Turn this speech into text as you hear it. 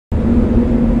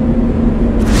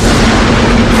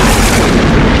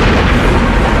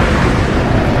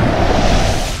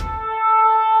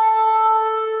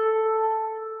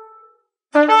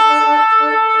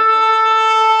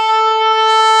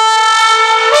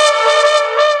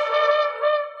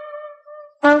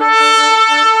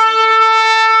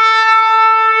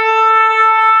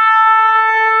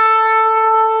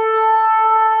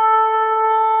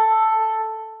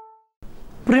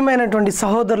ప్రియమైనటువంటి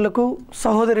సహోదరులకు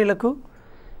సహోదరులకు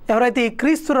ఎవరైతే ఈ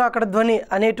క్రీస్తు రాకడ ధ్వని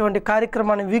అనేటువంటి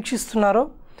కార్యక్రమాన్ని వీక్షిస్తున్నారో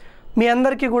మీ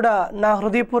అందరికీ కూడా నా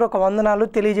హృదయపూర్వక వందనాలు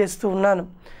తెలియజేస్తూ ఉన్నాను.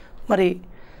 మరి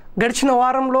గడిచిన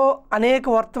వారంలో అనేక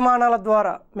వర్తమానాల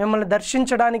ద్వారా మిమ్మల్ని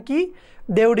దర్శించడానికి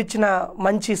దేవుడిచ్చిన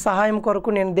మంచి సహాయం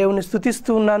కొరకు నేను దేవుని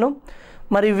స్తుతిస్తూ ఉన్నాను.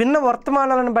 మరి విన్న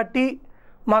వర్తమానాలను బట్టి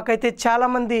మాకైతే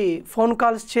చాలామంది ఫోన్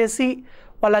కాల్స్ చేసి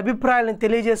వాళ్ళ అభిప్రాయాలను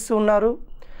తెలియజేస్తూ ఉన్నారు.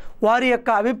 వారి యొక్క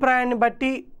అభిప్రాయాన్ని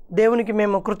బట్టి దేవునికి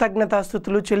మేము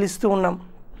కృతజ్ఞతాస్తుతులు చెల్లిస్తూ ఉన్నాం.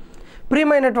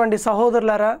 ప్రియమైనటువంటి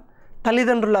సహోదరులారా,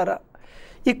 తల్లిదండ్రులారా,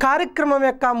 ఈ కార్యక్రమం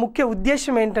యొక్క ముఖ్య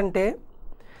ఉద్దేశం ఏంటంటే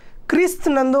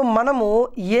క్రీస్తునందు మనము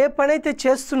ఏ పనైతే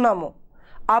చేస్తున్నామో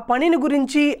ఆ పనిని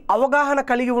గురించి అవగాహన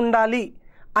కలిగి ఉండాలి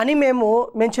అని మేము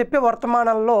చెప్పే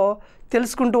వర్తమానాల్లో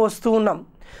తెలుసుకుంటూ వస్తూ ఉన్నాం.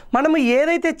 మనము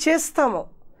ఏదైతే చేస్తామో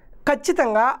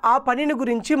ఖచ్చితంగా ఆ పనిని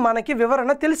గురించి మనకి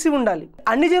వివరణ తెలిసి ఉండాలి.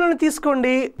 అన్ని జనులను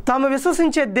తీసుకోండి, తాము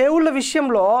విశ్వసించే దేవుళ్ళ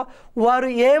విషయంలో వారు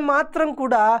ఏమాత్రం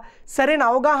కూడా సరైన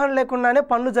అవగాహన లేకుండానే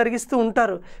పనులు జరిగిస్తూ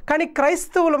ఉంటారు. కానీ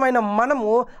క్రైస్తవులమైన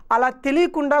మనము అలా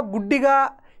తెలియకుండా గుడ్డిగా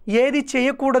ఏది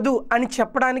చేయకూడదు అని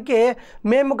చెప్పడానికే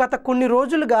మేము గత కొన్ని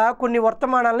రోజులుగా కొన్ని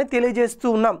వర్తమానాలని తెలియజేస్తూ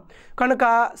ఉన్నాం. కనుక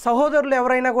సహోదరులు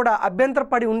ఎవరైనా కూడా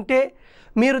అభ్యంతరపడి ఉంటే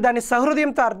మీరు దాన్ని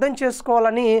సహృదయంతో అర్థం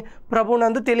చేసుకోవాలని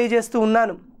ప్రభువునందు తెలియజేస్తూ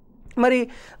ఉన్నాను. మరి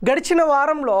గడిచిన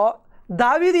వారంలో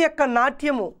దావీదు యొక్క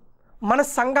నాట్యము మన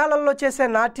సంఘాలలో చేసే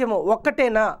నాట్యము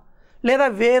ఒక్కటేనా లేదా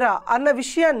వేరా అన్న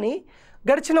విషయాన్ని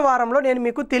గడిచిన వారంలో నేను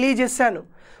మీకు తెలియజేశాను.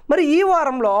 మరి ఈ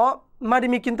వారంలో మరి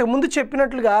మీకు ఇంతకు ముందు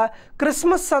చెప్పినట్లుగా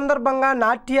క్రిస్మస్ సందర్భంగా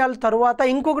నాట్యాల తరువాత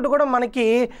ఇంకొకటి కూడా మనకి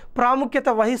ప్రాముఖ్యత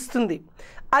వహిస్తుంది.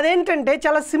 అదేంటంటే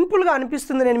చాలా సింపుల్గా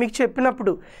అనిపిస్తుంది. నేను మీకు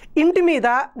చెప్పినప్పుడు ఇంటి మీద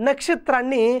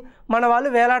నక్షత్రాన్ని మన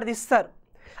వాళ్ళు వేలాడదీస్తారు.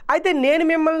 అయితే నేను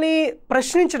మిమ్మల్ని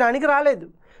ప్రశ్నించడానికి రాలేదు.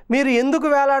 మీరు ఎందుకు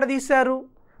వేలాడదీశారు,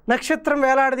 నక్షత్రం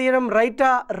వేలాడదీయడం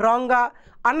రైటా రాంగా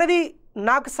అన్నది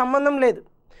నాకు సంబంధం లేదు.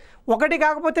 ఒకటి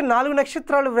కాకపోతే 4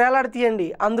 నక్షత్రాలు వేలాడతీయండి,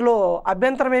 అందులో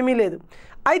అభ్యంతరం ఏమీ లేదు.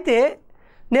 అయితే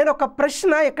నేను ఒక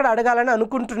ప్రశ్న ఇక్కడ అడగాలని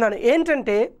అనుకుంటున్నాను.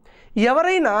 ఏంటంటే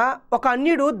ఎవరైనా ఒక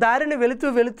అన్యుడు దారిని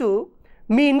వెళుతూ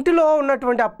మీ ఇంటిలో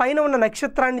ఉన్నటువంటి ఆ పైన ఉన్న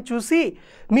నక్షత్రాన్ని చూసి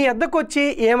మీ వద్దకు వచ్చి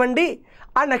ఏమండి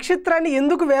ఆ నక్షత్రాన్ని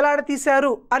ఎందుకు వేలాడతీశారు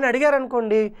అని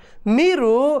అడిగారనుకోండి, మీరు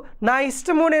నా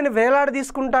ఇష్టము నేను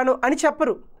వేలాడదీసుకుంటాను అని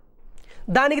చెప్పరు.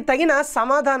 దానికి తగిన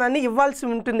సమాధానాన్ని ఇవ్వాల్సి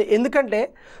ఉంటుంది. ఎందుకంటే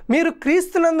మీరు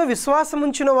క్రీస్తునందు విశ్వాసం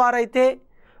ఉంచిన వారైతే,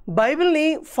 బైబిల్ని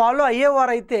ఫాలో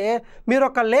అయ్యేవారైతే మీరు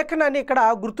ఒక లేఖనాన్ని ఇక్కడ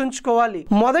గుర్తుంచుకోవాలి.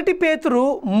 1 పేతురు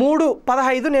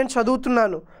 3:15 నేను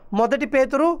చదువుతున్నాను. 1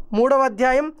 పేతురు 3వ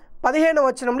అధ్యాయం 15వ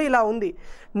వచనంలో ఇలా ఉంది: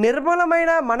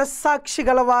 నిర్మలమైన మనస్సాక్షి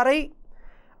గలవారై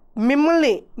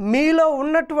మిమ్మల్ని మీలో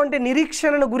ఉన్నటువంటి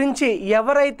నిరీక్షణను గురించి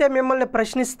ఎవరైతే మిమ్మల్ని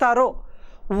ప్రశ్నిస్తారో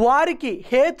వారికి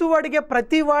హేతువు అడిగే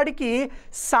ప్రతి వాడికి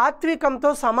సాత్వికంతో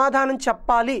సమాధానం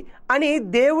చెప్పాలి అని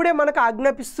దేవుడే మనకు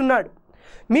ఆజ్ఞాపిస్తున్నాడు.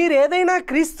 మీరు ఏదైనా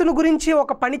క్రీస్తుని గురించి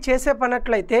ఒక పని చేసే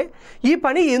పనట్లయితే ఈ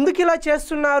పని ఎందుకు ఇలా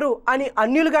చేస్తున్నారు అని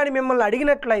అన్యులు కానీ మిమ్మల్ని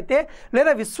అడిగినట్లయితే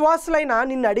లేదా విశ్వాసులైనా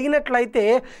నిన్ను అడిగినట్లయితే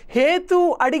హేతు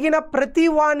అడిగిన ప్రతి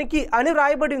వానికి అని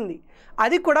రాయబడింది.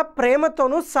 అది కూడా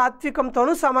ప్రేమతోనూ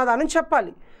సాత్వికంతోనూ సమాధానం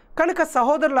చెప్పాలి. కనుక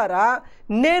సహోదరులారా,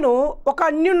 నేను ఒక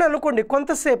అన్యుని అనుకోండి,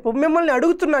 కొంతసేపు మిమ్మల్ని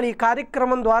అడుగుతున్నాను ఈ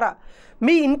కార్యక్రమం ద్వారా,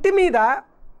 మీ ఇంటి మీద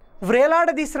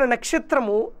వ్రేలాడదీసిన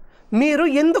నక్షత్రము మీరు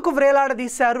ఎందుకు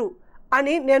వ్రేలాడదీశారు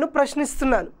అని నేను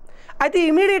ప్రశ్నిస్తున్నాను. అయితే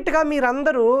ఇమీడియట్గా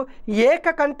మీరందరూ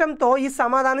ఏకకంఠంతో ఈ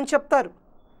సమాధానం చెప్తారు.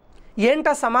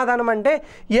 ఏంటా సమాధానం అంటే,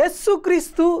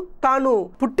 యేసుక్రీస్తు తాను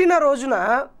పుట్టిన రోజున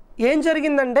ఏం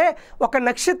జరిగిందంటే ఒక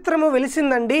నక్షత్రము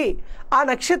వెలిసిందండి, ఆ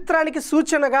నక్షత్రానికి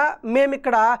సూచనగా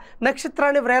మేమిక్కడ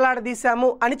నక్షత్రాన్ని వ్రేలాడదీశాము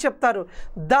అని చెప్తారు.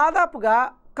 దాదాపుగా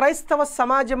క్రైస్తవ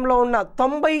సమాజంలో ఉన్న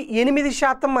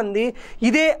 98% మంది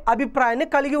ఇదే అభిప్రాయాన్ని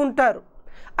కలిగి ఉంటారు.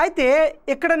 అయితే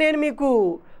ఇక్కడ నేను మీకు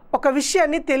ఒక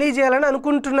విషయాన్ని తెలియజేయాలని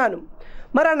అనుకుంటున్నాను.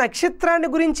 మరి ఆ నక్షత్రాన్ని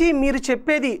గురించి మీరు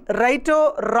చెప్పేది రైటో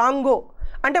రాంగో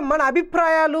అంటే మన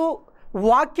అభిప్రాయాలు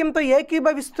వాక్యంతో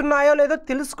ఏకీభవిస్తున్నాయో లేదో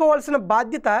తెలుసుకోవాల్సిన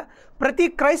బాధ్యత ప్రతి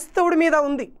క్రైస్తవుడి మీద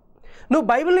ఉంది. నువ్వు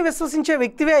బైబిల్ని విశ్వసించే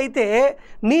వ్యక్తివే అయితే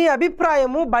నీ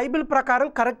అభిప్రాయము బైబిల్ ప్రకారం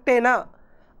కరెక్టేనా,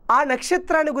 ఆ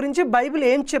నక్షత్రాన్ని గురించి బైబిల్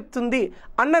ఏం చెప్తుంది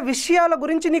అన్న విషయాల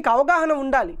గురించి నీకు అవగాహన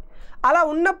ఉండాలి. అలా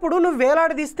ఉన్నప్పుడు నువ్వు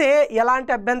వేలాడదీస్తే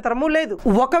ఎలాంటి అభ్యంతరము లేదు.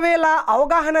 ఒకవేళ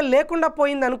అవగాహన లేకుండా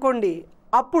పోయిందనుకోండి,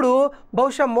 అప్పుడు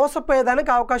బహుశా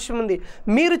మోసపోయేదానికి అవకాశం ఉంది.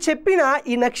 మీరు చెప్పిన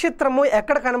ఈ నక్షత్రము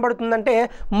ఎక్కడ కనబడుతుందంటే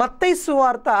మత్తయి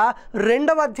సువార్త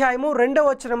 2వ అధ్యాయము 2వ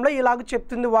వచనంలో ఇలాగ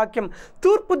చెప్తుంది వాక్యం.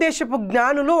 తూర్పు దేశపు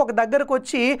జ్ఞానులు ఒక దగ్గరకు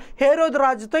వచ్చి హేరోదు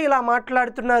రాజుతో ఇలా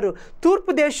మాట్లాడుతున్నారు,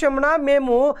 తూర్పు దేశమున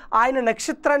మేము ఆయన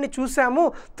నక్షత్రాన్ని చూసాము,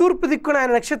 తూర్పు దిక్కున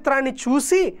ఆయన నక్షత్రాన్ని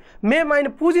చూసి మేము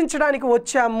ఆయన పూజించడానికి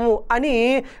వచ్చాము అని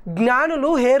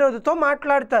జ్ఞానులు హేరోదుతో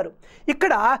మాట్లాడతారు.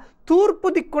 ఇక్కడ తూర్పు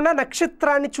దిక్కున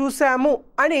నక్షత్రాన్ని చూశాము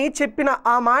అని చెప్పిన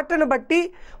ఆ మాటను బట్టి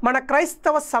మన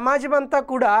క్రైస్తవ సమాజం అంతా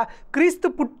కూడా క్రీస్తు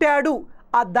పుట్టాడు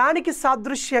దానికి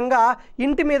సాదృశ్యంగా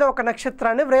ఇంటి మీద ఒక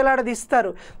నక్షత్రాన్ని వేలాడదీస్తారు.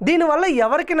 దీనివల్ల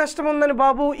ఎవరికి నష్టం ఉందని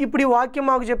బాబు ఇప్పుడు ఈ వాక్యం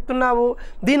మాకు చెప్తున్నావు?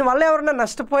 దీనివల్ల ఎవరైనా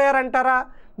నష్టపోయారంటారా?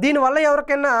 దీనివల్ల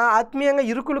ఎవరికైనా ఆత్మీయంగా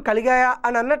ఇరుకులు కలిగాయా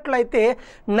అని అన్నట్లయితే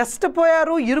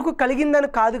నష్టపోయారు, ఇరుకు కలిగిందని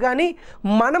కాదు, కానీ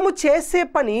మనము చేసే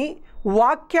పని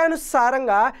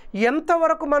వాక్యానుసారంగా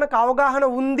ఎంతవరకు మనకు అవగాహన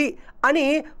ఉంది అని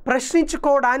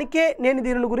ప్రశ్నించుకోవడానికే నేను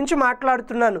దీని గురించి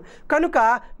మాట్లాడుతున్నాను. కనుక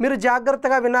మీరు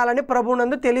జాగ్రత్తగా వినాలని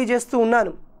ప్రభువునందు తెలియజేస్తూ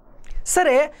ఉన్నాను.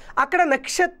 సరే, అక్కడ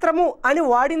నక్షత్రము అని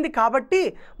వాడింది కాబట్టి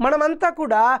మనమంతా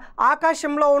కూడా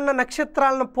ఆకాశంలో ఉన్న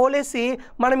నక్షత్రాలను పోలేసి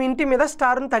మనం ఇంటి మీద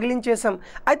స్టార్ను తగిలించేసాం.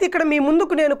 అయితే ఇక్కడ మీ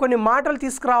ముందుకు నేను కొన్ని మాటలు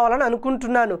తీసుకురావాలని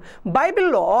అనుకుంటున్నాను.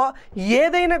 బైబిల్లో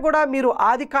ఏదైనా కూడా మీరు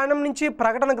ఆదికాండం నుంచి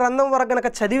ప్రకటన గ్రంథం వరకు గనక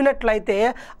చదివినట్లయితే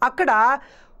అక్కడ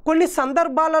కొన్ని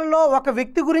సందర్భాలలో ఒక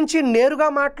వ్యక్తి గురించి నేరుగా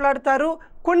మాట్లాడతారు,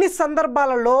 కొన్ని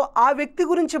సందర్భాలలో ఆ వ్యక్తి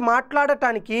గురించి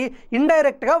మాట్లాడటానికి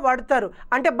ఇండైరెక్ట్గా వాడతారు.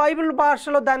 అంటే బైబిల్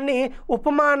భాషలో దాన్ని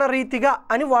ఉపమాన రీతిగా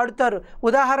అని వాడుతారు.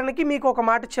 ఉదాహరణకి మీకు ఒక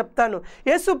మాట చెప్తాను.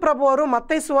 యేసు ప్రభువారు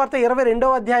మత్తయి సువార్త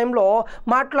 22వ అధ్యాయంలో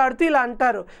మాట్లాడుతూ ఇలా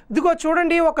అంటారు, ఇదిగో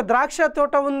చూడండి, ఒక ద్రాక్ష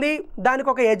తోట ఉంది,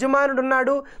 దానికి ఒక యజమానుడు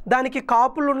ఉన్నాడు, దానికి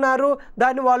కాపులు ఉన్నారు,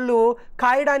 దాన్ని వాళ్ళు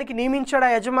కాయడానికి నియమించాడు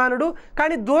ఆ యజమానుడు,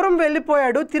 కానీ దూరం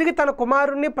వెళ్ళిపోయాడు, తిరిగి తన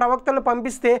కుమారుణ్ణి ప్రవక్తలను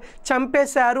పంపిస్తే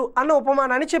చంపేశారు అన్న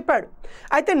ఉపమానాన్ని చెప్పాడు.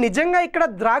 అయితే నిజంగా ఇక్కడ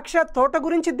ద్రాక్ష తోట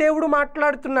గురించి దేవుడు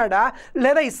మాట్లాడుతున్నాడా,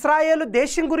 లేదా ఇశ్రాయేలు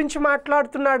దేశం గురించి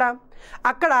మాట్లాడుతున్నాడా?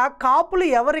 అక్కడ కాపులు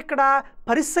ఎవరిక్కడ?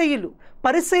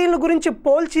 పరిసయ్యుల గురించి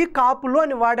పోల్చి కాపులు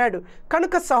అని వాడాడు.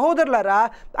 కనుక సహోదరులారా,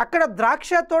 అక్కడ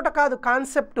ద్రాక్ష తోట కాదు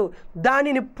కాన్సెప్టు,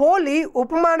 దానిని పోలి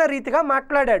ఉపమాన రీతిగా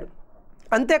మాట్లాడాడు.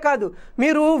 అంతేకాదు,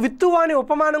 మీరు విత్తువాని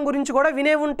ఉపమానం గురించి కూడా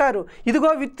వినే ఉంటారు. ఇదిగో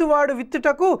విత్తువాడు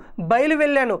విత్తుటకు బయలు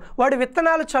వెళ్ళాను, వాడు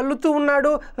విత్తనాలు చల్లుతూ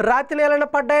ఉన్నాడు, రాతి నేలన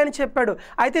పడ్డాయని చెప్పాడు.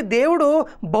 అయితే దేవుడు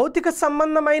భౌతిక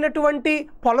సంబంధమైనటువంటి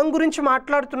పొలం గురించి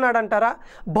మాట్లాడుతున్నాడంటారా?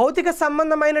 భౌతిక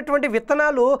సంబంధమైనటువంటి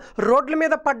విత్తనాలు రోడ్ల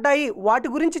మీద పడ్డాయి, వాటి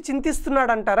గురించి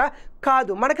చింతిస్తున్నాడంటారా?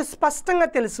 కాదు. మనకి స్పష్టంగా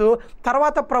తెలుసు.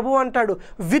 తర్వాత ప్రభు అంటాడు,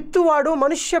 విత్తువాడు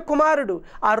మనుష్య కుమారుడు,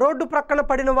 ఆ రోడ్డు ప్రక్కన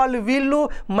పడిన వాళ్ళు వీళ్ళు,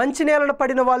 మంచి నేలన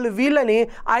పడిన వాళ్ళు వీళ్ళని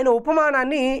ఆయన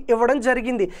ఉపమానాన్ని ఇవ్వడం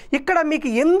జరిగింది. ఇక్కడ మీకు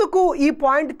ఎందుకు ఈ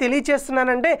పాయింట్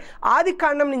తెలియచేస్తున్నానంటే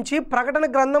ఆదికాండం నుంచి ప్రకటన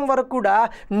గ్రంథం వరకు కూడా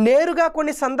నేరుగా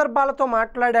కొన్ని సందర్భాలతో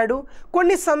మాట్లాడాడు,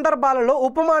 కొన్ని సందర్భాలలో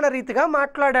ఉపమాన రీతిగా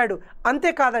మాట్లాడాడు.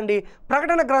 అంతేకాదండి,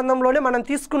 ప్రకటన గ్రంథంలోనే మనం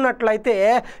తీసుకున్నట్లయితే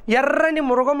ఎర్రని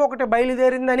మృగం ఒకటి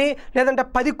బయలుదేరిందని, లేదంటే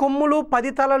 10 కొమ్ములు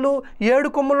 10 తలలు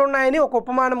 7 కొమ్ములు ఉన్నాయని ఒక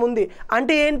ఉపమానం ఉంది.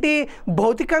 అంటే ఏంటి?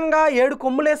 భౌతికంగా 7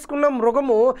 కొమ్ములు వేసుకున్న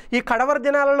మృగము ఈ కడవరి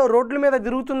దినాలలో రోడ్ల మీద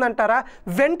తిరుగుతుందంటారా?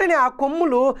 వెంటనే ఆ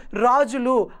కొమ్ములు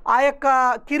రాజులు, ఆ యొక్క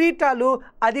కిరీటాలు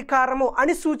అధికారము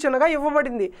అని సూచనగా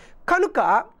ఇవ్వబడింది. కనుక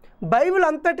బైబిల్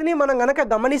అంతటినీ మనం గనక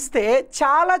గమనిస్తే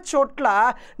చాలా చోట్ల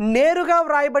నేరుగా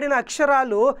వ్రాయబడిన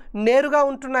అక్షరాలు నేరుగా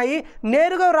ఉంటున్నాయి,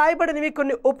 నేరుగా వ్రాయబడినవి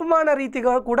కొన్ని ఉపమాన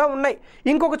రీతిగా కూడా ఉన్నాయి.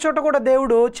 ఇంకొక చోట కూడా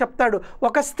దేవుడు చెప్తాడు,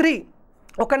 ఒక స్త్రీ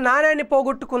ఒక నాణ్యాన్ని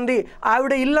పోగొట్టుకుంది,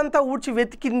 ఆవిడ ఇల్లంతా ఊడ్చి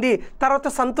వెతికింది, తర్వాత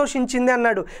సంతోషించింది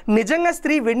అన్నాడు. నిజంగా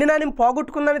స్త్రీ వెండి నాణ్యం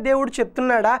పోగొట్టుకుందని దేవుడు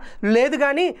చెప్తున్నాడా? లేదు,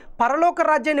 కానీ పరలోక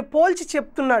రాజ్యాన్ని పోల్చి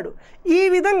చెప్తున్నాడు. ఈ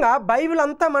విధంగా బైబిల్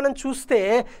అంతా మనం చూస్తే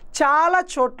చాలా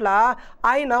చోట్ల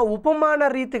ఆయన ఉపమాన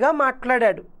రీతిగా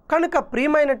మాట్లాడాడు. కనుక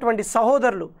ప్రియమైనటువంటి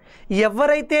సహోదరులు,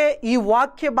 ఎవరైతే ఈ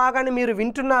వాక్య భాగాన్ని మీరు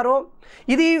వింటున్నారో,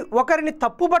 ఇది ఒకరిని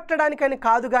తప్పుపట్టడానికని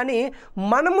కాదు, కానీ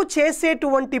మనము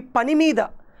చేసేటువంటి పని మీద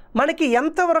మనకి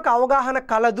ఎంతవరకు అవగాహన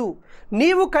కలదు,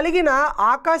 నీవు కలిగిన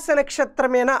ఆకాశ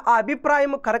నక్షత్రమేనా, ఆ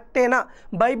అభిప్రాయం కరెక్టేనా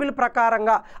బైబిల్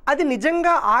ప్రకారంగా, అది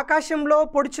నిజంగా ఆకాశంలో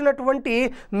పొడిచినటువంటి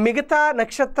మిగతా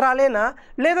నక్షత్రాలేనా,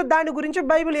 లేదా దాని గురించి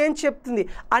బైబిల్ ఏం చెప్తుంది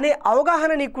అనే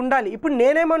అవగాహన నీకు ఉండాలి. ఇప్పుడు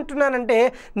నేనేమంటున్నానంటే,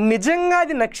 నిజంగా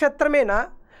అది నక్షత్రమేనా,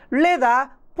 లేదా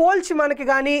పోల్చి మనకి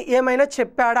కానీ ఏమైనా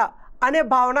చెప్పాడా అనే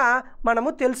భావన మనము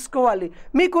తెలుసుకోవాలి.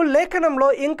 మీకు లేఖనంలో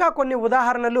ఇంకా కొన్ని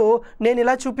ఉదాహరణలు నేను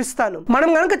ఇలా చూపిస్తాను. మనం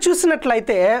కనుక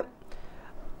చూసినట్లయితే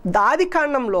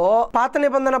ఆదికాండంలో పాత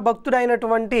నిబంధన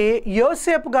భక్తుడైనటువంటి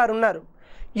యోసేపు గారు ఉన్నారు.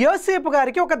 యోసేపు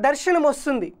గారికి ఒక దర్శనం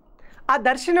వస్తుంది. ఆ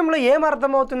దర్శనంలో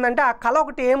ఏమర్థమవుతుందంటే, ఆ కళ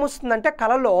ఒకటి ఏమొస్తుందంటే,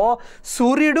 కళలో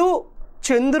సూర్యుడు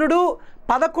చంద్రుడు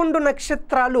 11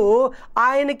 నక్షత్రాలు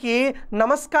ఆయనకి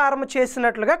నమస్కారం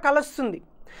చేసినట్లుగా కలుస్తుంది.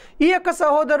 ఈ యొక్క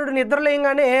సహోదరుడు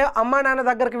నిద్రలేయంగానే అమ్మా నాన్న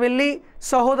దగ్గరికి వెళ్ళి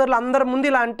సహోదరులు అందరి ముందు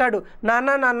ఇలా అంటాడు,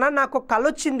 నాన్న నాకు కల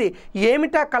వచ్చింది.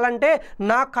 ఏమిటా కల అంటే,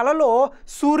 నా కలలో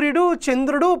సూర్యుడు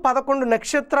చంద్రుడు 11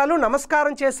 నక్షత్రాలు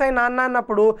నమస్కారం చేశాయి నాన్న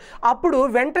అన్నప్పుడు, అప్పుడు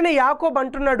వెంటనే యాకోబు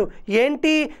అంటున్నాడు,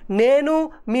 ఏంటి నేను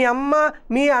మీ అమ్మ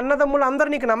మీ అన్నదమ్ములు అందరూ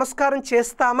నీకు నమస్కారం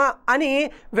చేస్తామా అని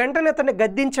వెంటనే అతన్ని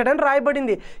గద్దించడని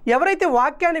రాయబడింది. ఎవరైతే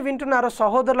వాక్యాన్ని వింటున్నారో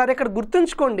సహోదరులారు, ఇక్కడ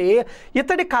గుర్తుంచుకోండి,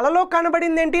 ఇతడి కలలో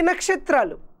కనబడింది ఏంటి?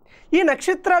 నక్షత్రాలు. ఈ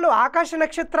నక్షత్రాలు ఆకాశ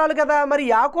నక్షత్రాలు కదా, మరి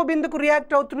యాకోబు ఎందుకు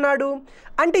రియాక్ట్ అవుతున్నాడు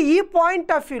అంటే, ఈ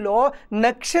పాయింట్ ఆఫ్ వ్యూలో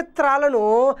నక్షత్రాలను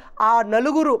ఆ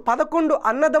 11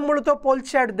 అన్నదమ్ములతో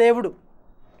పోల్చాడు దేవుడు.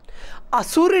 ఆ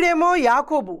సూర్యుడేమో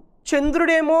యాకోబు,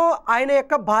 చంద్రుడేమో ఆయన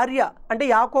యొక్క భార్య అంటే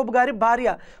యాకోబు గారి భార్య.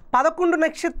 11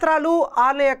 నక్షత్రాలు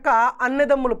ఆయన యొక్క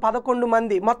అన్నదమ్ములు 11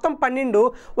 మంది, మొత్తం 12,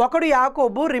 ఒకడు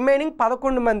యాకోబు, రిమైనింగ్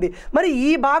 11 మంది. మరి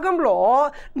ఈ భాగంలో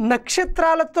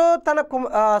నక్షత్రాలతో తన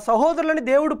సహోదరులని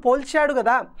దేవుడు పోల్చాడు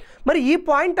కదా, మరి ఈ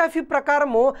పాయింట్ ఆఫ్ వ్యూ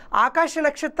ప్రకారము ఆకాశ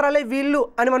నక్షత్రాలే వీళ్ళు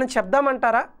అని మనం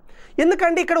చెప్దామంటారా?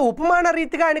 ఎందుకంటే ఇక్కడ ఉపమాన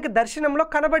రీతిగా ఆయనకి దర్శనంలో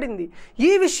కనబడింది.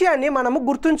 ఈ విషయాన్ని మనము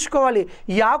గుర్తుంచుకోవాలి.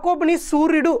 యాకోబుని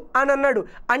సూర్యుడు అని అన్నాడు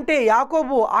అంటే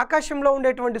యాకోబు ఆకాశంలో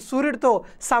ఉండేటువంటి సూర్యుడితో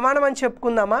సమానం అని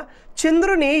చెప్పుకుందామా?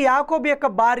 చంద్రుని యాకోబు యొక్క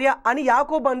భార్య అని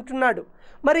యాకోబు అంటున్నాడు.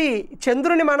 మరి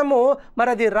చంద్రుని మనము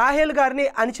అది రాహేల్ గారిని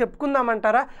అని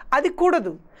చెప్పుకుందామంటారా? అది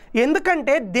కూడదు.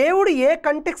 ఎందుకంటే దేవుడు ఏ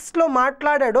కంటెక్స్ట్లో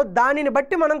మాట్లాడాడో దానిని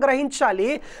బట్టి మనం గ్రహించాలి.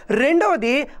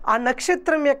 రెండవది, ఆ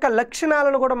నక్షత్రం యొక్క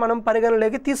లక్షణాలను కూడా మనం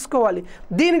పరిగణలోకి తీసుకోవాలి.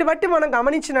 దీనిని బట్టి మనం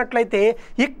గమనించినట్లయితే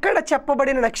ఇక్కడ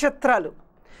చెప్పబడిన నక్షత్రాలు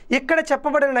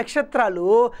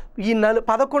ఈ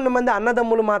 11 మంది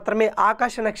అన్నదమ్ములు మాత్రమే,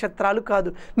 ఆకాశ నక్షత్రాలు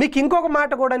కాదు. మీకు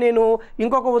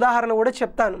ఇంకొక ఉదాహరణ కూడా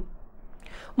చెప్తాను.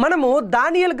 మనము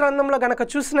దానియేలు గ్రంథంలో గనక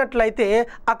చూసినట్లయితే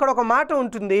అక్కడ ఒక మాట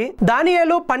ఉంటుంది.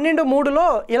 దానియేలు 12:3లో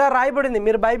ఇలా రాయబడింది.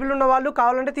 మీరు బైబిల్ ఉన్న వాళ్ళు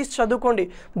కావాలంటే తీసి చదువుకోండి.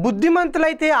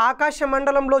 బుద్ధిమంతులైతే ఆకాశ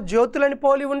మండలంలో జ్యోతులని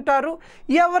పోలి ఉంటారు,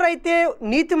 ఎవరైతే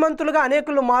నీతిమంతులుగా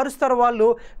అనేకులు మారుస్తారో వాళ్ళు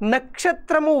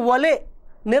నక్షత్రము వలె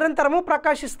నిరంతరము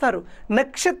ప్రకాశిస్తారు.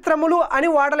 నక్షత్రములు అని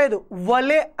వాడలేదు,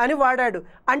 వలె అని వాడాడు.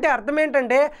 అంటే అర్థం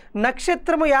ఏంటంటే,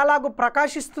 నక్షత్రము ఎలాగో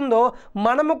ప్రకాశిస్తుందో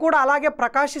మనము కూడా అలాగే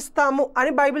ప్రకాశిస్తాము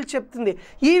అని బైబిల్ చెప్తుంది.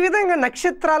 ఈ విధంగా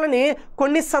నక్షత్రాలని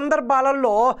కొన్ని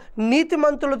సందర్భాలలో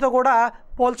నీతిమంతులతో కూడా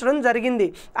పోల్చడం జరిగింది.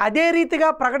 అదే రీతిగా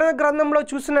ప్రకటన గ్రంథంలో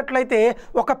చూసినట్లయితే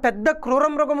ఒక పెద్ద క్రూర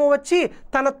మృగము వచ్చి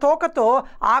తన తోకతో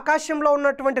ఆకాశంలో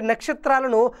ఉన్నటువంటి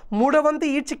నక్షత్రాలను 3వ వంతు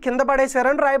ఈడ్చి కింద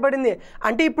పడేశారని రాయబడింది.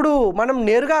 అంటే ఇప్పుడు మనం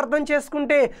నేరుగా అర్థం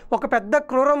చేసుకుంటే ఒక పెద్ద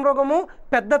క్రూర మృగము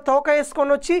పెద్ద తోక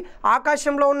వేసుకొని వచ్చి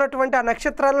ఆకాశంలో ఉన్నటువంటి ఆ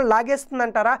నక్షత్రాలను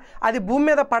లాగేస్తుందంటారా? అది భూమి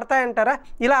మీద పడతాయంటారా?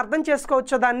 ఇలా అర్థం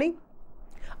చేసుకోవచ్చా దాన్ని?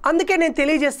 అందుకే నేను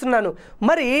తెలియజేస్తున్నాను.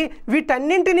 మరి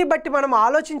వీటన్నింటిని బట్టి మనం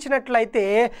ఆలోచించినట్లయితే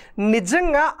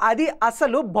నిజంగా అది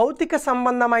అసలు భౌతిక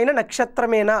సంబంధమైన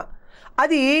నక్షత్రమేనా?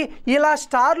 అది ఇలా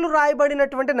స్టార్లు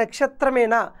రాయబడినటువంటి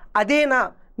నక్షత్రమేనా? అదేనా?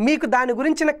 మీకు దాని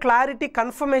గురించిన క్లారిటీ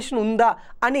కన్ఫర్మేషన్ ఉందా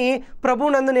అని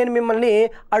ప్రభువునందు నేను మిమ్మల్ని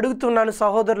అడుగుతున్నాను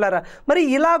సహోదరులారా. మరి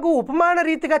ఇలాగూ ఉపమాన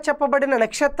రీతిగా చెప్పబడిన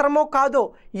నక్షత్రమో కాదో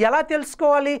ఎలా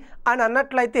తెలుసుకోవాలి అని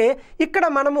అన్నట్లయితే ఇక్కడ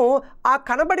మనము ఆ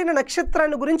కనబడిన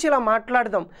నక్షత్రాన్ని గురించి ఇలా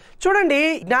మాట్లాడదాం. చూడండి,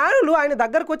 జ్ఞానులు ఆయన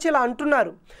దగ్గరకు వచ్చి ఇలా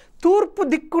అంటున్నారు, తూర్పు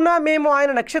దిక్కున మేము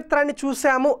ఆయన నక్షత్రాన్ని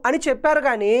చూసాము అని చెప్పారు,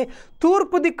 కానీ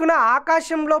తూర్పు దిక్కున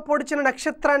ఆకాశంలో పొడిచిన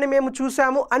నక్షత్రాన్ని మేము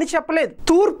చూసాము అని చెప్పలేదు.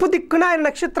 తూర్పు దిక్కున ఆయన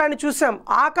నక్షత్రాన్ని చూసాం,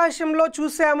 ఆకాశంలో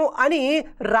చూసాము అని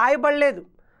రాయబడలేదు.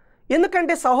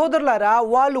 ఎందుకంటే సహోదరులారా,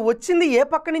 వాళ్ళు వచ్చింది ఏ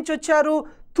పక్క నుంచి వచ్చారు?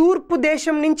 తూర్పు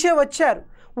దేశం నుంచే వచ్చారు.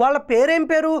 వాళ్ళ పేరేం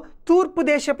పేరు? తూర్పు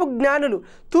దేశపు జ్ఞానులు.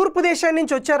 తూర్పు దేశం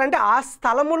నుంచి వచ్చారంటే ఆ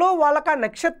స్థలములో వాళ్ళకి ఆ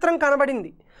నక్షత్రం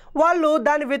కనబడింది. వాళ్ళు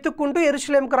దాన్ని వెతుక్కుంటూ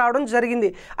యెరూషలేముకు రావడం జరిగింది.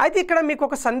 అయితే ఇక్కడ మీకు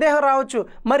ఒక సందేహం రావచ్చు,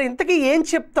 మరి ఇంతకీ ఏం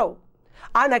చెప్తావు?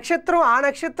 ఆ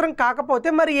నక్షత్రం కాకపోతే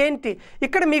మరి ఏంటి?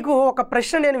 ఇక్కడ మీకు ఒక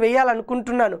ప్రశ్న నేను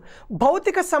వేయాలనుకుంటున్నాను.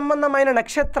 భౌతిక సంబంధమైన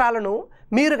నక్షత్రాలను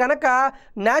మీరు గనక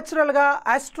న్యాచురల్గా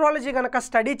ఆస్ట్రాలజీ గనక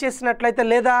స్టడీ చేసినట్లయితే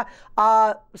లేదా ఆ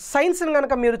సైన్స్ని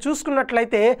గనక మీరు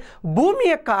చూసుకున్నట్లయితే భూమి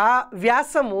యొక్క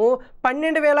వ్యాసము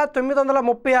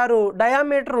 12,936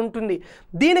 డయామీటర్ ఉంటుంది.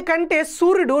 దీనికంటే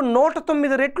సూర్యుడు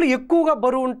 109 రెట్లు ఎక్కువగా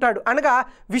బరువు ఉంటాడు, అనగా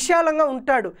విశాలంగా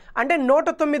ఉంటాడు. అంటే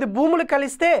 109 భూములు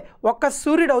కలిస్తే ఒక్క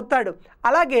సూర్యుడు అవుతాడు.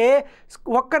 అలాగే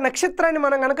ఒక్క నక్షత్రాన్ని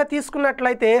మనం కనుక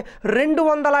తీసుకున్నట్లయితే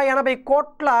 280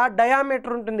 కోట్ల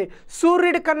డయామీటర్ ఉంటుంది.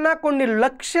 సూర్యుడి కన్నా కొన్ని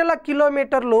లక్షల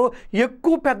కిలోమీటర్లు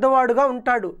ఎక్కువ పెద్దవాడుగా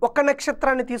ఉంటాడు ఒక్క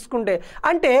నక్షత్రాన్ని తీసుకుంటే.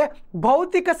 అంటే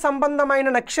భౌతిక సంబంధమైన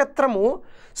నక్షత్రము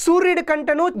సూర్యుడి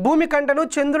కంటను, భూమి కంటను,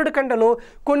 చంద్రుడి కంటను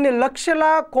కొన్ని లక్షల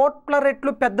కోట్ల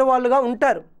రెట్లు పెద్దవాళ్ళుగా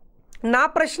ఉంటారు. నా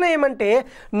ప్రశ్న ఏమంటే,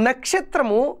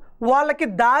 నక్షత్రము వాళ్ళకి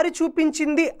దారి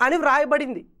చూపించింది అని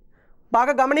వ్రాయబడింది.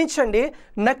 బాగా గమనించండి,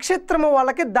 నక్షత్రము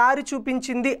వాళ్ళకి దారి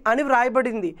చూపించింది అని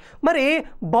వ్రాయబడింది. మరి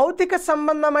భౌతిక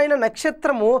సంబంధమైన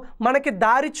నక్షత్రము మనకి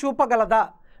దారి చూపగలదా?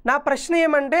 నా ప్రశ్న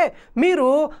ఏమంటే, మీరు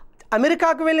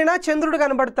అమెరికాకు వెళ్ళినా చంద్రుడు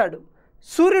కనబడతాడు,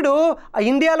 సూర్యుడు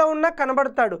ఇండియాలో ఉన్నా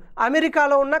కనబడతాడు,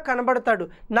 అమెరికాలో ఉన్నా కనబడతాడు.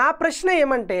 నా ప్రశ్న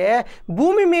ఏమంటే,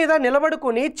 భూమి మీద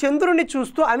నిలబడుకొని చంద్రుడిని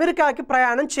చూస్తూ అమెరికాకి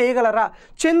ప్రయాణం చేయగలరా?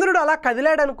 చంద్రుడు అలా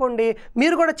కదిలాడు అనుకోండి,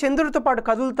 మీరు కూడా చంద్రుడితో పాటు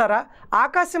కదులుతారా?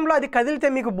 ఆకాశంలో అది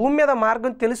కదిలితే మీకు భూమి మీద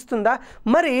మార్గం తెలుస్తుందా?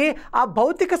 మరి ఆ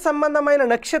భౌతిక సంబంధమైన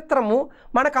నక్షత్రము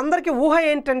మనకందరికీ ఊహ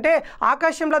ఏంటంటే,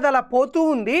 ఆకాశంలో అది అలా పోతూ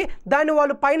ఉంది, దాన్ని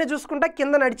వాళ్ళు పైన చూసుకుంటా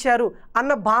కింద నడిచారు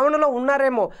అన్న భావనలో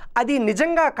ఉన్నారేమో. అది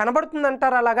నిజంగా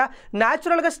కనబడుతుందంటారా? అలాగా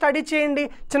న్యాచురల్గా స్టడీ చేయండి.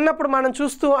 చిన్నప్పుడు మనం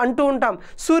అంటూ ఉంటాం,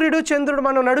 సూర్యుడు చంద్రుడు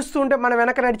మనం నడుస్తూ ఉంటే మనం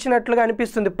వెనక నడిచినట్లుగా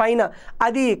అనిపిస్తుంది పైన.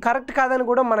 అది కరెక్ట్ కాదని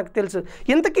కూడా మనకు తెలుసు.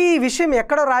 ఇంతకీ ఈ విషయం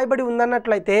ఎక్కడ రాయబడి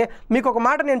ఉందన్నట్లయితే మీకు ఒక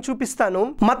మాట నేను చూపిస్తాను.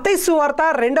 మత్తయి సువార్త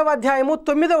 2వ అధ్యాయము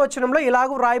 9వ వచనంలో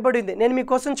ఇలాగూ రాయబడింది. నేను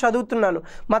మీకోసం చదువుతున్నాను.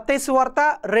 మత్తయి సువార్త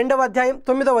 2వ అధ్యాయం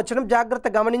 9వ వచనం, జాగ్రత్త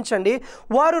గమనించండి.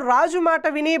 వారు రాజు మాట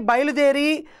విని బయలుదేరి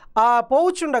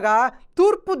పోవుచుండగా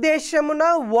తూర్పు దేశమున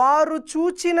వారు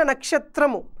చూచిన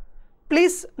నక్షత్రము,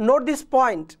 ప్లీజ్ నోట్ దిస్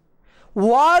పాయింట్,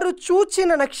 వారు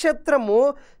చూచిన నక్షత్రము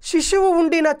శిశువు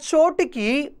ఉండిన చోటికి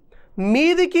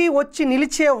మీదికి వచ్చి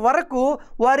నిలిచే వరకు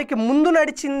వారికి ముందు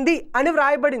నడిచింది అని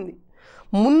వ్రాయబడింది.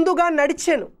 ముందుగా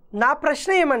నడిచాను. నా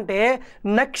ప్రశ్న ఏమంటే,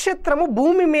 నక్షత్రము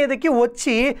భూమి మీదకి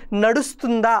వచ్చి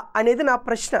నడుస్తుందా అనేది నా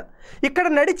ప్రశ్న. ఇక్కడ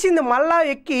నడిచింది, మళ్ళా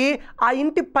ఎక్కి ఆ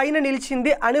ఇంటి పైన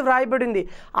నిలిచింది అని వ్రాయబడింది.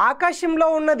 ఆకాశంలో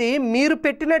ఉన్నది మీరు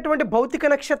పెట్టినటువంటి భౌతిక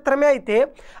నక్షత్రమే అయితే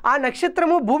ఆ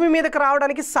నక్షత్రము భూమి మీదకి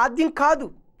రావడానికి సాధ్యం కాదు.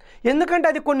 ఎందుకంటే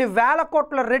అది కొన్ని వేల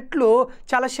కోట్ల రెట్లు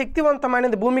చాలా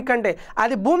శక్తివంతమైనది భూమి కంటే.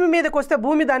 అది భూమి మీదకి వస్తే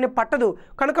భూమి దాన్ని పట్టదు,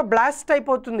 కనుక బ్లాస్ట్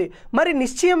అయిపోతుంది. మరి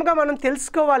నిశ్చయంగా మనం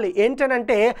తెలుసుకోవాలి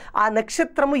ఏంటనంటే, ఆ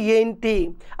నక్షత్రము ఏంటి?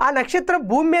 ఆ నక్షత్రం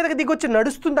భూమి మీదకి దిగొచ్చి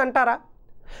నడుస్తుందంటారా?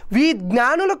 ఈ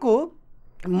జ్ఞానులకు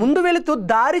ముందు వెళుతూ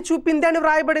దారి చూపింది అని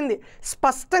వ్రాయబడింది.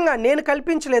 స్పష్టంగా నేను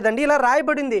కల్పించలేదండి, ఇలా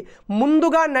రాయబడింది.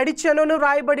 ముందుగా నడిచాను అని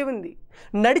వ్రాయబడి ఉంది.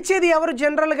 నడిచేది ఎవరు?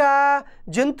 జనరల్గా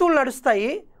జంతువులు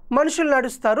నడుస్తాయి, మనుషులు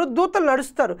నడుస్తారు, దూతలు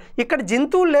నడుస్తారు. ఇక్కడ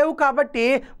జంతువులు లేవు కాబట్టి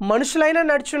మనుషులైనా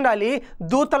నడిచి ఉండాలి,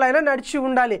 దూతలైనా నడిచి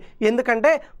ఉండాలి.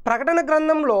 ఎందుకంటే ప్రకటన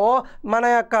గ్రంథంలో మన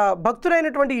యొక్క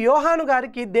భక్తుడైనటువంటి యోహాను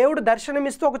గారికి దేవుడు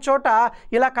దర్శనమిస్తూ ఒక చోట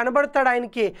ఇలా కనబడతాడు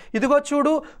ఆయనకి. ఇదిగో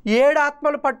చూడు, 7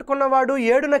 ఆత్మలు పట్టుకున్నవాడు,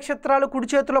 7 నక్షత్రాలు కుడి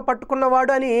చేతిలో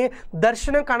పట్టుకున్నవాడు అని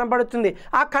దర్శనం కనబడుతుంది.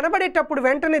 ఆ కనబడేటప్పుడు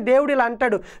వెంటనే దేవుడు ఇలా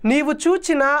అంటాడు, నీవు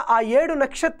చూచిన ఆ 7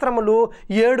 నక్షత్రములు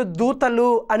 7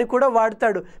 దూతలు అని కూడా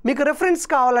వాడతాడు. మీకు రెఫరెన్స్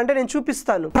కావాలంటే నేను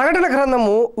చూపిస్తాను. ప్రకటన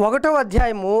గ్రంథము 1వ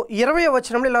అధ్యాయము 20వ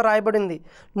వచనంలో ఇలా రాయబడింది,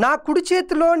 నా కుడి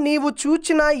చేతిలో నీవు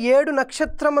చూచిన 7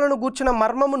 నక్షత్రములను గూర్చిన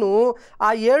మర్మమును, ఆ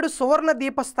 7 సువర్ణ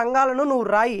దీప స్తంభాలను నువ్వు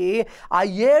రాయి. ఆ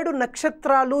 7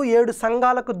 నక్షత్రాలు 7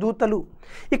 సంఘాలకు దూతలు.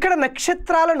 ఇక్కడ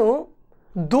నక్షత్రాలను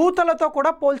దూతలతో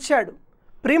కూడా పోల్చాడు.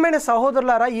 ప్రియమైన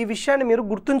సహోదరులారా, ఈ విషయాన్ని మీరు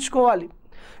గుర్తుంచుకోవాలి.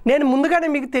 నేను ముందుగానే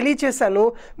మీకు తెలియచేశాను,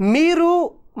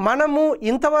 మనము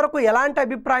ఇంతవరకు ఎలాంటి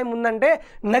అభిప్రాయం ఉందంటే,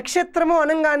 నక్షత్రము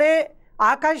అనగానే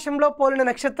ఆకాశంలో పోలిన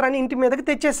నక్షత్రాన్ని ఇంటి మీదకి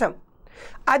తెచ్చేసాం.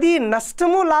 అది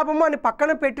నష్టము లాభము అని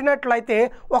పక్కన పెట్టినట్లయితే,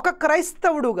 ఒక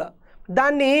క్రైస్తవుడుగా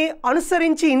దాన్ని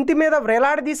అనుసరించి ఇంటి మీద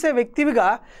వ్రేలాడదీసే వ్యక్తివిగా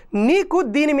నీకు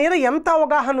దీని మీద ఎంత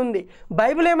అవగాహన ఉంది?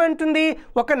 బైబిల్ ఏమంటుంది?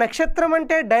 ఒక నక్షత్రం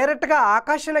అంటే డైరెక్ట్గా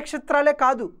ఆకాశ నక్షత్రాలే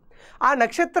కాదు. ఆ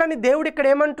నక్షత్రాన్ని దేవుడు ఇక్కడ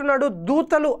ఏమంటున్నాడు?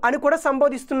 దూతలు అని కూడా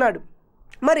సంబోధిస్తున్నాడు.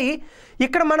 మరి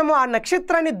ఇక్కడ మనము ఆ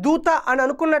నక్షత్రాన్ని దూత అని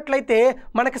అనుకున్నట్లయితే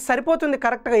మనకు సరిపోతుంది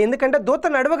కరెక్ట్గా. ఎందుకంటే దూత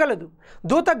నడవగలదు,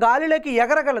 దూత గాలిలోకి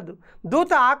ఎగరగలదు,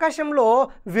 దూత ఆకాశంలో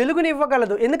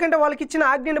వెలుగునివ్వగలదు. ఎందుకంటే వాళ్ళకి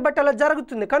ఇచ్చిన ఆజ్ఞని బట్టి అలా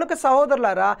జరుగుతుంది. కనుక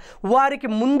సహోదరులారా, వారికి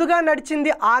ముందుగా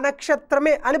నడిచింది ఆ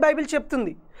నక్షత్రమే అని బైబిల్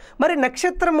చెప్తుంది. మరి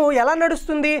నక్షత్రము ఎలా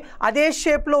నడుస్తుంది? అదే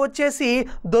షేప్లో వచ్చేసి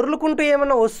దొర్లుకుంటూ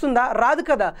ఏమన్నా వస్తుందా? రాదు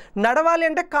కదా. నడవాలి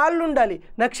అంటే కాళ్ళు ఉండాలి.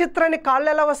 నక్షత్రానికి కాళ్ళు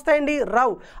ఎలా వస్తాయండి?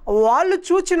 రావు. వాళ్ళు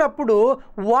చూచినప్పుడు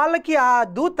వాళ్ళకి ఆ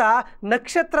దూత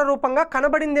నక్షత్ర రూపంగా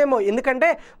కనబడిందేమో. ఎందుకంటే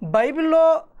బైబిల్లో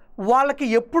వాళ్ళకి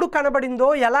ఎప్పుడు కనబడిందో,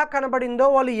 ఎలా కనబడిందో,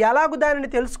 వాళ్ళు ఎలాగూ దానిని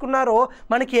తెలుసుకున్నారో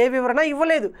మనకి ఏ వివరణ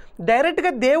ఇవ్వలేదు.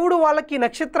 డైరెక్ట్గా దేవుడు వాళ్ళకి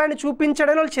నక్షత్రాన్ని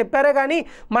చూపించడని వాళ్ళు చెప్పారే కానీ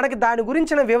మనకి దాని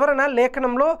గురించిన వివరణ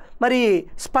లేఖనంలో మరి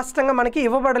స్పష్టంగా మనకి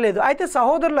ఇవ్వబడలేదు. అయితే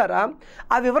సహోదరులారా,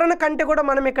 ఆ వివరణ కంటే కూడా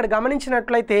మనం ఇక్కడ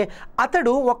గమనించినట్లయితే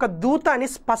అతడు ఒక దూత అని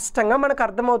స్పష్టంగా మనకు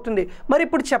అర్థమవుతుంది. మరి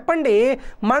ఇప్పుడు చెప్పండి,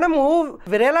 మనము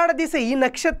వేలాడదీసే ఈ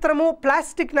నక్షత్రము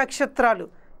ప్లాస్టిక్ నక్షత్రాలు,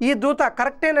 ఈ దూత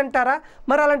కరెక్టేనంటారా?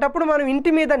 మరి అలాంటప్పుడు మనం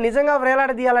ఇంటి మీద నిజంగా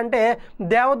వేలాడదీయాలంటే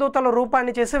దేవదూతల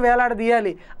రూపాన్ని చేసి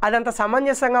వేలాడదీయాలి. అదంత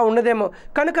సమంజసంగా ఉండదేమో.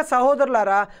 కనుక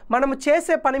సహోదరులారా, మనము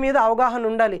చేసే పని మీద అవగాహన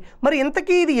ఉండాలి. మరి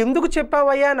ఇంతకీ ఇది ఎందుకు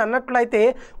చెప్పావయ్యా అని అన్నట్లయితే,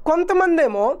 కొంతమంది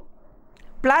ఏమో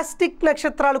ప్లాస్టిక్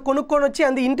నక్షత్రాలు కొనుక్కొని వచ్చి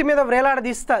అది ఇంటి మీద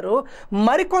వేలాడదీస్తారు.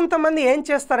 మరికొంతమంది ఏం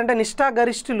చేస్తారంటే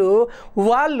నిష్ఠాగరిష్ఠులు,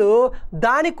 వాళ్ళు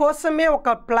దానికోసమే ఒక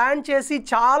ప్లాన్ చేసి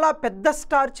చాలా పెద్ద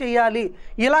స్టార్ చేయాలి,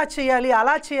 ఇలా చేయాలి,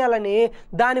 అలా చేయాలని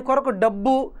దాని కొరకు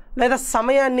డబ్బు లేదా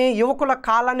సమయాన్ని, యువకుల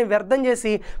కాలాన్ని వ్యర్థం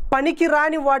చేసి పనికి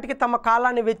రాని వాటికి తమ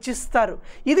కాలాన్ని వెచ్చిస్తారు.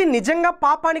 ఇది నిజంగా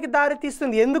పాపానికి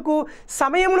దారితీస్తుంది. ఎందుకు?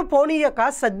 సమయమును పోనీయక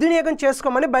సద్వినియోగం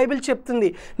చేసుకోమని బైబిల్ చెప్తుంది.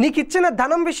 నీకు ఇచ్చిన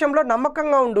ధనం విషయంలో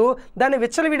నమ్మకంగా ఉండు, దాన్ని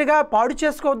విచ్చలవిడిగా పాడు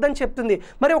చేసుకోవద్దని చెప్తుంది.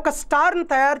 మరి ఒక స్టార్ను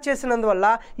తయారు చేసినందువల్ల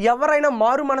ఎవరైనా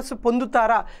మారు మనసు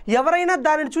పొందుతారా? ఎవరైనా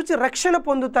దానిని చూసి రక్షణ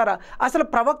పొందుతారా? అసలు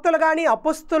ప్రవక్తలు కానీ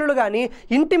అపోస్తలులు కానీ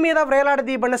ఇంటి మీద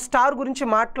వేలాడదీయబడిన స్టార్ గురించి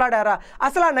మాట్లాడారా?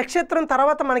 అసలు ఆ నక్షత్రం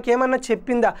తర్వాత మనకి ఏమన్నా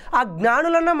చెప్పిందా? ఆ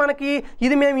జ్ఞానులన్నా మనకి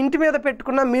ఇది మేము ఇంటి మీద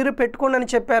పెట్టుకున్నా, మీరు పెట్టుకోండి అని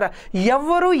చెప్పారా?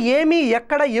 ఎవరు ఏమి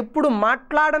ఎక్కడ ఎప్పుడు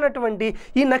మాట్లాడనటువంటి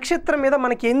ఈ నక్షత్రం మీద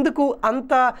మనకి ఎందుకు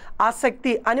అంత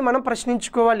ఆసక్తి అని మనం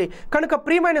ప్రశ్నించుకోవాలి. కనుక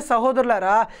ప్రియమైన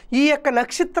సహోదరులారా, ఈ యొక్క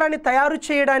నక్షత్రాన్ని తయారు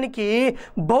చేయడానికి,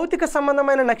 భౌతిక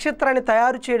సంబంధమైన నక్షత్రాన్ని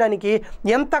తయారు చేయడానికి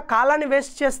ఎంత కాలాన్ని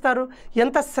వేస్ట్ చేస్తారు,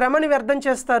 ఎంత శ్రమని వ్యర్థం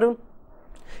చేస్తారు,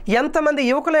 ఎంతమంది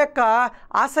యువకుల యొక్క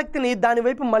ఆసక్తిని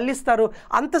దానివైపు మళ్ళిస్తారు.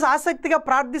 అంత ఆసక్తిగా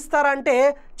ప్రార్థిస్తారా అంటే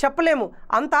చెప్పలేము.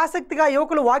 అంత ఆసక్తిగా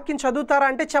యువకులు వాక్యం చదువుతారా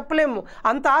అంటే చెప్పలేము.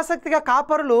 అంత ఆసక్తిగా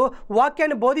కాపరులు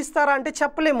వాక్యాన్ని బోధిస్తారా అంటే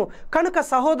చెప్పలేము. కనుక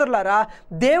సహోదరులారా,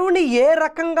 దేవుని ఏ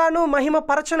రకంగానూ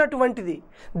మహిమపరచనటువంటిది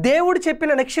దేవుడు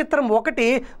చెప్పిన నక్షత్రం ఒకటి,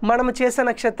 మనము చేసే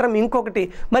నక్షత్రం ఇంకొకటి.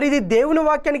 మరి ఇది దేవుని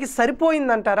వాక్యానికి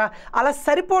సరిపోయిందంటారా? అలా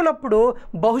సరిపోనప్పుడు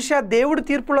బహుశా దేవుడు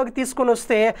తీర్పులోకి తీసుకొని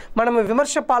వస్తే మనము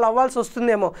విమర్శ పాలు అవ్వాల్సి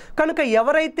వస్తుందేమో. కనుక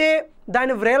ఎవరైతే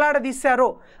దాన్ని వేలాడదీశారో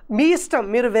మీ ఇష్టం,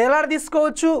 మీరు వేలాడ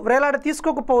తీసుకోవచ్చు, వేలాడ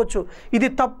తీసుకోకపోవచ్చు. ఇది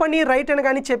తప్పని రైట్ అని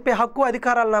కానీ చెప్పే హక్కు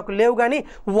అధికారాలు నాకు లేవు. కానీ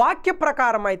వాక్య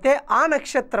ప్రకారం అయితే ఆ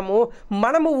నక్షత్రము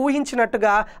మనము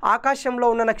ఊహించినట్టుగా ఆకాశంలో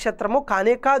ఉన్న నక్షత్రము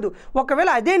కానే కాదు. ఒకవేళ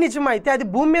అదే నిజమైతే అది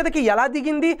భూమి మీదకి ఎలా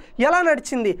దిగింది, ఎలా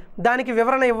నడిచింది, దానికి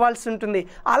వివరణ ఇవ్వాల్సి ఉంటుంది.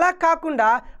 అలా కాకుండా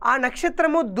ఆ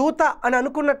నక్షత్రము దూత అని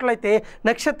అనుకున్నట్లయితే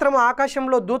నక్షత్రము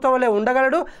ఆకాశంలో దూత వలె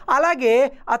ఉండగలడు, అలాగే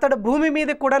అతడు భూమి మీద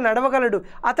కూడా నడవగలడు,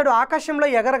 అతడు ఆకాశంలో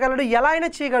ఎగరగలడు, ఎలా అయినా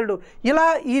చేయగలడు. ఇలా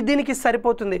దీనికి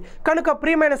సరిపోతుంది. కనుక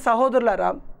ప్రియమైన సహోదరులారా,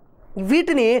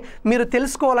 వీటిని మీరు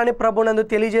తెలుసుకోవాలని ప్రభునందు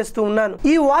తెలియజేస్తూ ఉన్నాను.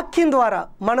 ఈ వాక్యం ద్వారా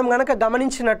మనం గనక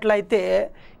గమనించినట్లయితే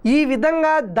ఈ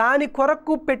విధంగా దాని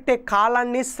కొరకు పెట్టే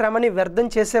కాలాన్ని, శ్రమని వ్యర్థం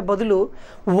చేసే బదులు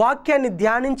వాక్యాన్ని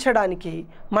ధ్యానించడానికి,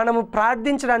 మనము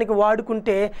ప్రార్థించడానికి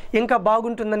వాడుకుంటే ఇంకా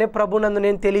బాగుంటుందనే ప్రభునందు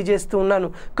నేను తెలియజేస్తూ ఉన్నాను.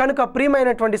 కనుక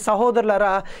ప్రియమైనటువంటి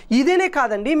సహోదరులారా, ఇదేనే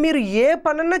కాదండి, మీరు ఏ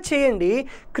పనన్నా చేయండి,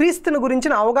 క్రీస్తుని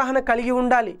గురించిన అవగాహన కలిగి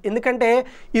ఉండాలి. ఎందుకంటే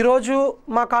ఈరోజు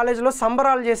మా కాలేజీలో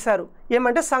సంబరాలు చేశారు.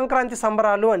 ఏమంటే సంక్రాంతి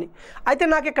సంబరాలు అని. అయితే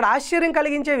నాకు ఇక్కడ ఆశ్చర్యం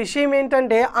కలిగించే విషయం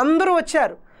ఏంటంటే అందరూ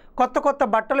వచ్చారు, కొత్త కొత్త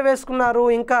బట్టలు వేసుకున్నారు,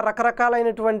 ఇంకా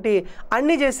రకరకాలైనటువంటి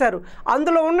అన్నీ చేశారు.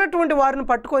 అందులో ఉన్నటువంటి వారిని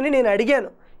పట్టుకొని నేను అడిగాను,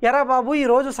 ఎరా బాబు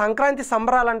ఈరోజు సంక్రాంతి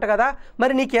సంబరాలంట కదా,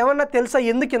 మరి నీకేమన్నా తెలుసా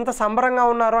ఎందుకు ఇంత సంబరంగా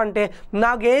ఉన్నారు అంటే,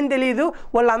 నాకేం తెలియదు,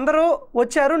 వాళ్ళందరూ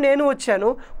వచ్చారు, నేను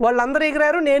వచ్చాను, వాళ్ళందరూ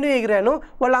ఎగిరారు, నేను ఎగిరాను,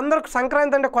 వాళ్ళందరూ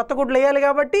సంక్రాంతి అంటే కొత్త గుడ్లు వేయాలి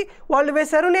కాబట్టి వాళ్ళు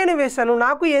వేశారు, నేను వేశాను,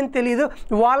 నాకు ఏం తెలియదు,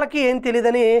 వాళ్ళకి ఏం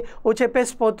తెలియదని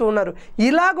చెప్పేసి పోతూ ఉన్నారు.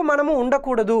 ఇలాగ మనము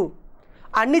ఉండకూడదు.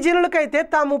 అన్ని జనులకైతే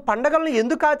తాము పండగలను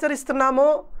ఎందుకు ఆచరిస్తున్నామో,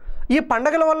 ఈ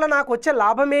పండగల వల్ల నాకు వచ్చే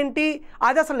లాభం ఏంటి,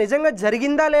 అది అసలు నిజంగా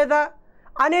జరిగిందా లేదా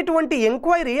అనేటువంటి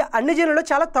ఎంక్వైరీ అన్ని జనులు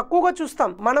చాలా తక్కువగా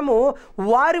చూస్తాం. మనము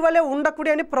వారి వలె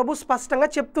ఉండకూడదు అని ప్రభు స్పష్టంగా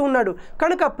చెప్తూ ఉన్నాడు.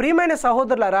 కనుక ప్రియమైన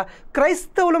సహోదరులారా,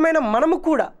 క్రైస్తవులమైన మనము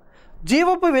కూడా,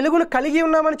 జీవపు వెలుగును కలిగి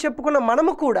ఉన్నామని చెప్పుకున్న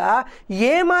మనము కూడా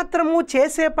ఏమాత్రము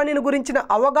చేసే పనిని గురించిన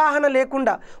అవగాహన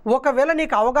లేకుండా, ఒకవేళ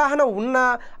నీకు అవగాహన ఉన్నా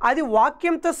అది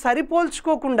వాక్యంతో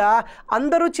సరిపోల్చుకోకుండా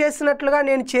అందరూ చేసినట్లుగా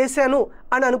నేను చేశాను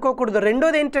అని అనుకోకూడదు.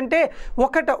 రెండోది ఏంటంటే,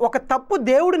 ఒక తప్పు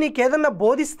దేవుడు నీకు ఏదన్నా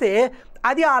బోధిస్తే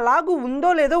అది అలాగూ ఉందో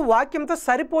లేదో వాక్యంతో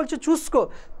సరిపోల్చి చూసుకో.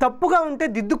 తప్పుగా ఉంటే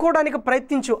దిద్దుకోవడానికి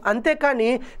ప్రయత్నించు. అంతేకాని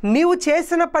నీవు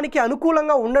చేసిన పనికి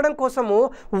అనుకూలంగా ఉండడం కోసము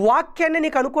వాక్యాన్ని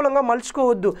నీకు అనుకూలంగా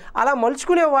మలుచుకోవద్దు. అలా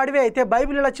మలుచుకునే వాడివే అయితే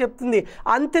బైబిల్ ఇలా చెప్తుంది,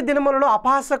 అంత్య దినములలో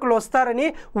అపహాసకులు వస్తారని,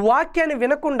 వాక్యాన్ని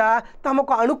వినకుండా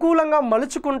తమకు అనుకూలంగా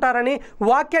మలుచుకుంటారని,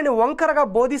 వాక్యాన్ని వంకరగా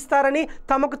బోధిస్తారని,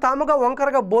 తమకు తాముగా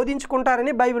వంకరగా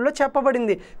బోధించుకుంటారని బైబిల్లో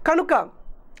చెప్పబడింది. కనుక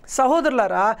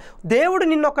సహోదరులారా, దేవుడు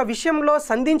నిన్ను ఒక విషయంలో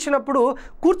సంధించినప్పుడు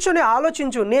కూర్చొని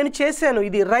ఆలోచించు, నేను చేశాను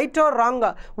ఇది రైటో రాంగా,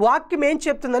 వాక్యం ఏం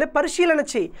చెప్తుందని పరిశీలన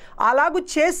చేయి. అలాగూ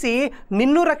చేసి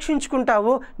నిన్ను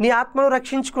రక్షించుకుంటావు, నీ ఆత్మను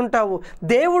రక్షించుకుంటావు.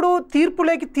 దేవుడు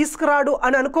తీర్పులోకి తీసుకురాడు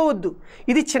అని అనుకోవద్దు.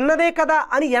 ఇది చిన్నదే కదా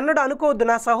అని ఎన్నడూ అనుకోవద్దు.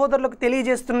 నా సహోదరులకు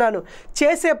తెలియజేస్తున్నాను,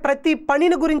 చేసే ప్రతి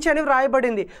పనిని గురించి అని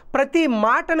వ్రాయబడింది. ప్రతి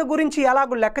మాటను గురించి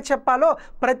ఎలాగో లెక్క చెప్పాలో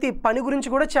ప్రతి పని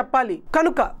గురించి కూడా చెప్పాలి.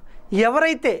 కనుక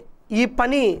ఎవరైతే ఈ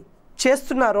పని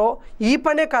చేస్తున్నారో ఈ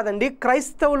పనే కాదండి,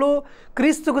 క్రైస్తవులు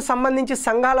క్రీస్తుకు సంబంధించి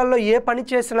సంఘాలలో ఏ పని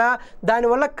చేసినా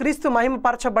దానివల్ల క్రీస్తు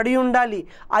మహిమపరచబడి ఉండాలి,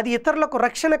 అది ఇతరులకు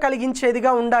రక్షణ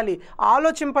కలిగించేదిగా ఉండాలి,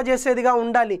 ఆలోచింపజేసేదిగా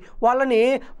ఉండాలి, వాళ్ళని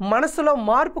మనసులో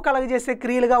మార్పు కలగజేసే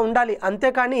క్రియలుగా ఉండాలి.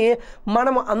 అంతేకాని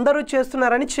మనం అందరూ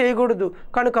చేస్తున్నారని చేయకూడదు.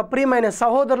 కనుక ప్రియమైన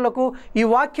సహోదరులకు ఈ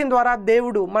వాక్యం ద్వారా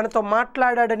దేవుడు మనతో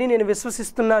మాట్లాడాడని నేను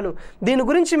విశ్వసిస్తున్నాను. దీని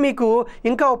గురించి మీకు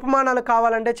ఇంకా ఉపమానాలు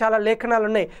కావాలంటే చాలా లేఖనాలు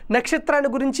ఉన్నాయి. నక్షత్రాన్ని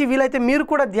గురించి వీలైతే మీరు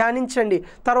కూడా ధ్యానించండి,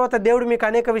 తర్వాత దేవుడు మీకు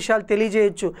అనేక విషయాలు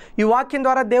తెలియజేయచ్చు. ఈ వాక్యం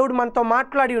ద్వారా దేవుడు మనతో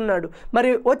మాట్లాడి ఉన్నాడు.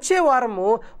 మరి వచ్చే వారము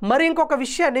మరి ఇంకొక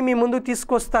విషయాన్ని మీ ముందుకు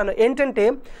తీసుకొస్తాను. ఏంటంటే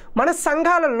మన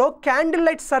సంఘాలలో క్యాండిల్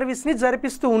లైట్ సర్వీస్ని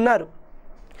జరిపిస్తూ ఉన్నారు.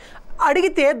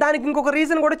 అడిగితే దానికి ఇంకొక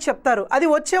రీజన్ కూడా చెప్తారు. అది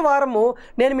వచ్చే వారము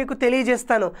నేను మీకు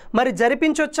తెలియజేస్తాను. మరి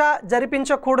జరిపించొచ్చా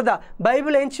జరిపించకూడదా,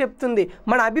 బైబిల్ ఏం చెప్తుంది,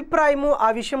 మన అభిప్రాయము ఆ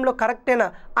విషయంలో కరెక్టేనా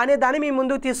అనే దాన్ని మీ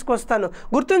ముందుకు తీసుకొస్తాను.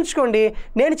 గుర్తుంచుకోండి,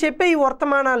 నేను చెప్పే ఈ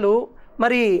వర్తమానాలు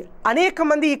మరి అనేక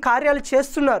మంది ఈ కార్యాలు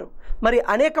చేస్తున్నారు, మరి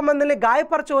అనేక మందిని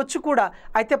గాయపరచవచ్చు కూడా.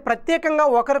 అయితే ప్రత్యేకంగా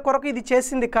ఒకరికొరకు ఇది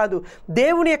చేసింది కాదు.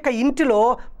 దేవుని యొక్క ఇంటిలో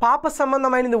పాప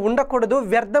సంబంధమైనది ఉండకూడదు,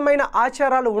 వ్యర్థమైన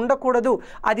ఆచారాలు ఉండకూడదు,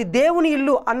 అది దేవుని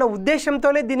ఇల్లు అన్న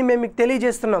ఉద్దేశంతోనే దీన్ని మేము మీకు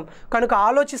తెలియజేస్తున్నాం. కనుక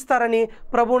ఆలోచిస్తారని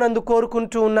ప్రభువునందు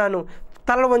కోరుకుంటూ ఉన్నాను.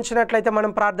 తలలు వంచినట్లయితే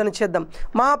మనం ప్రార్థన చేద్దాం.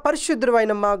 మా పరిశుద్ధుడు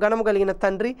అయిన మా ఘనము కలిగిన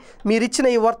తండ్రి, మీరిచ్చిన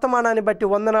ఈ వర్తమానాన్ని బట్టి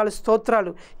వందనాలు,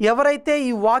 స్తోత్రాలు. ఎవరైతే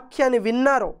ఈ వాక్యాన్ని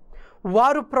విన్నారో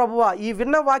వారు ప్రభువా ఈ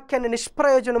విన్న వాక్యాన్ని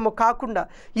నిష్ప్రయోజనము కాకుండా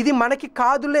ఇది మనకి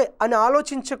కాదులే అని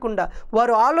ఆలోచించకుండా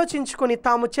వారు ఆలోచించుకొని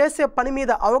తాము చేసే పని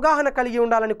మీద అవగాహన కలిగి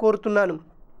ఉండాలని కోరుతున్నాను.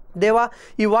 దేవా,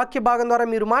 ఈ వాక్య భాగం ద్వారా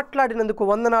మీరు మాట్లాడినందుకు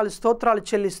వందనాలు, స్తోత్రాలు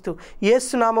చెల్లిస్తూ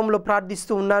యేసు నామములో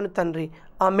ప్రార్థిస్తూ ఉన్నాను తండ్రి.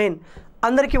 ఆమెన్.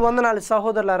 అందరికీ వందనాలు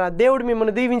సహోదరులారా. దేవుడు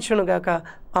మిమ్మల్ని దీవించును గాక.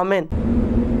 ఆమెన్.